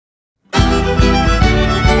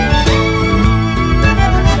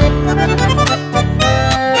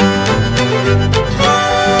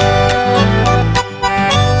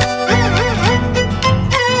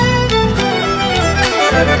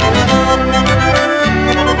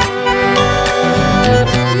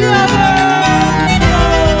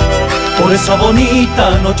por esa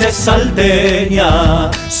bonita noche salteña.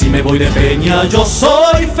 Si me voy de peña yo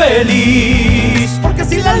soy feliz, porque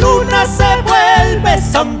si la luna se vuelve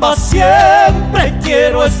samba siempre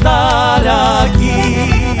quiero estar aquí.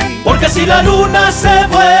 Porque si la luna se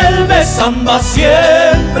vuelve samba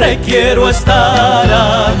siempre quiero estar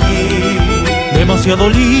aquí. Demasiado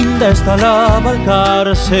linda está la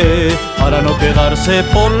Balcarce para no quedarse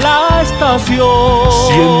por la estación.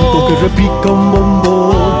 Siento que repica un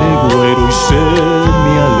bombón de güero y se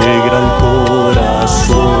me alegra el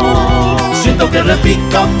corazón. Siento que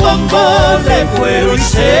repica un bombón de cuero y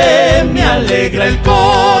se me alegra el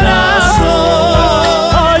corazón.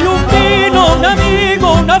 Hay un vino, un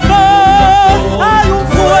amigo, una flor, hay un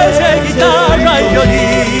fuelle, guitarra y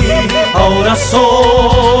violín. Ahora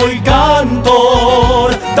soy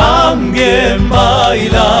cantor, también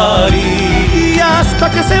bailarín. Y hasta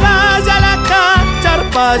que se vaya la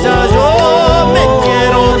cacharpaya yo me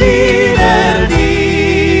quiero divertir.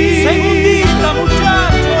 Segundita,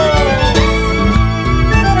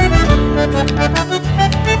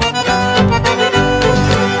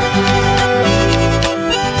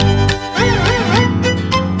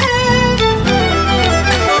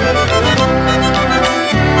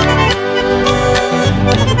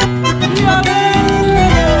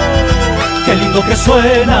 qué lindo que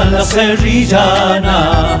suena la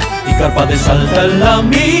serrillana y carpa de Salta en la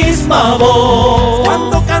misma voz.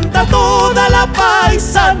 Cuando canta toda la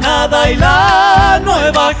paisanada y la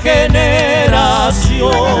nueva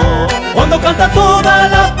generación. Cuando canta toda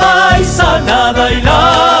la paisanada y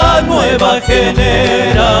la nueva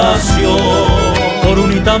generación. Por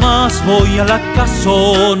unita más voy a la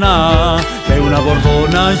casona de una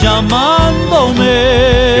bordona llamándome.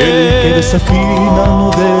 El que desafina no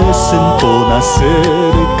desentona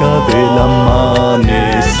cerca del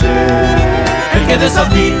amanecer. El que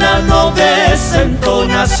desafina no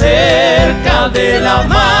desentona cerca del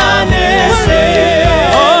amanecer.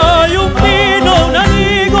 Hay un pino, un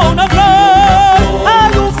amigo, una flor,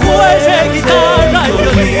 hay un fuelle, guitarra y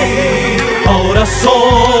violín. Ahora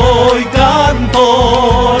soy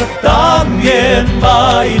cantor, también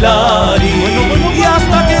bailarín. Y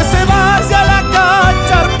hasta que se vaya la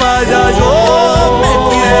cacharpaya yo me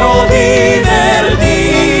quiero divertir.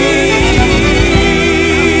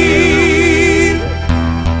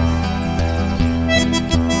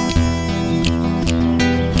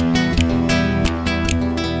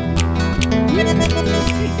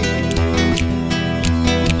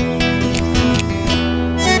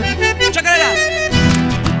 ¡Cabrera!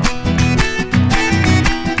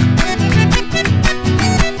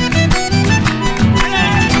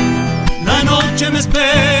 La noche me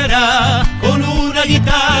espera con una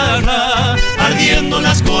guitarra, ardiendo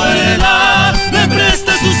la escuela, me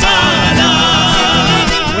presta sus alas.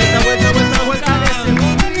 Vuelta, vuelta, vuelta, vuelta.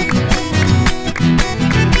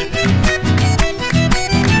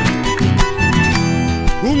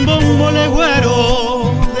 Un bombo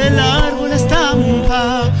legüero del árbol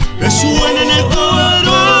estampa, que suena en el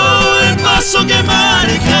coro el paso que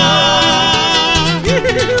marca.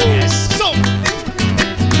 ¡Eso!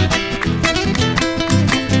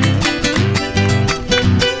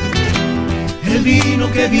 El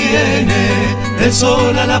vino que viene, el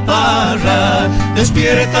sol a la parra,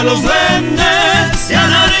 despierta a los duendes, se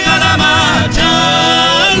alarga la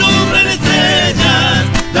marcha, alumbran estrellas,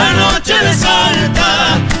 la noche de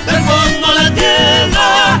Salta, del fondo a la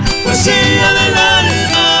tierra, poesía del alma.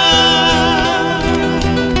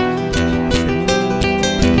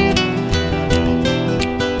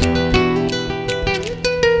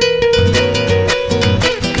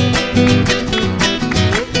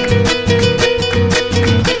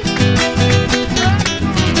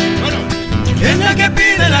 Es la que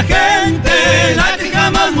pide la gente, la que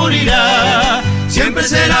jamás morirá, siempre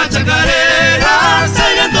será chacarera,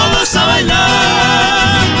 salgan todos a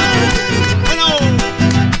bailar.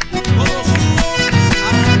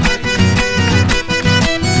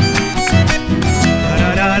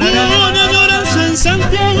 Hubo una adorancia en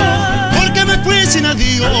Santiago, porque me fui sin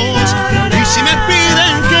adiós, y si me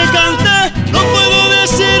piden que cante, no puedo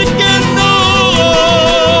decir que no.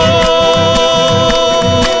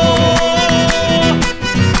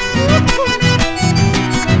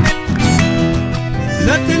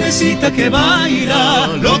 La telecita que baila,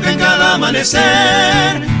 loca en cada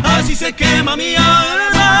amanecer, así se quema mi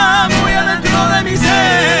alma, muy adentro de mi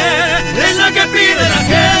ser. Es la que pide la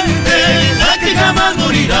gente, la que jamás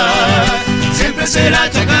morirá, siempre será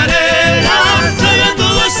chacarera, traigan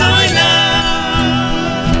todos a bailar.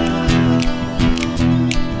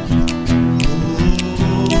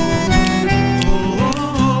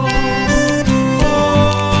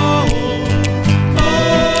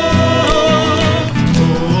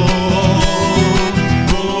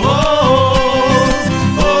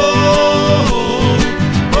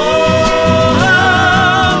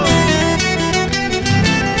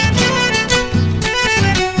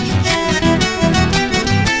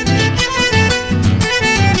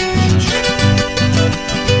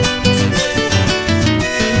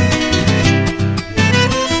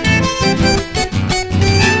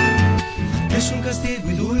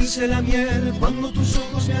 dulce la miel cuando tus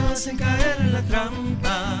ojos me hacen caer en la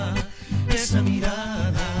trampa. Esa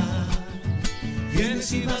mirada,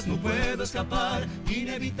 vienes y vas, no puedo escapar,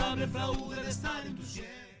 inevitable fraude de estar en tu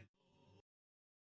cielo.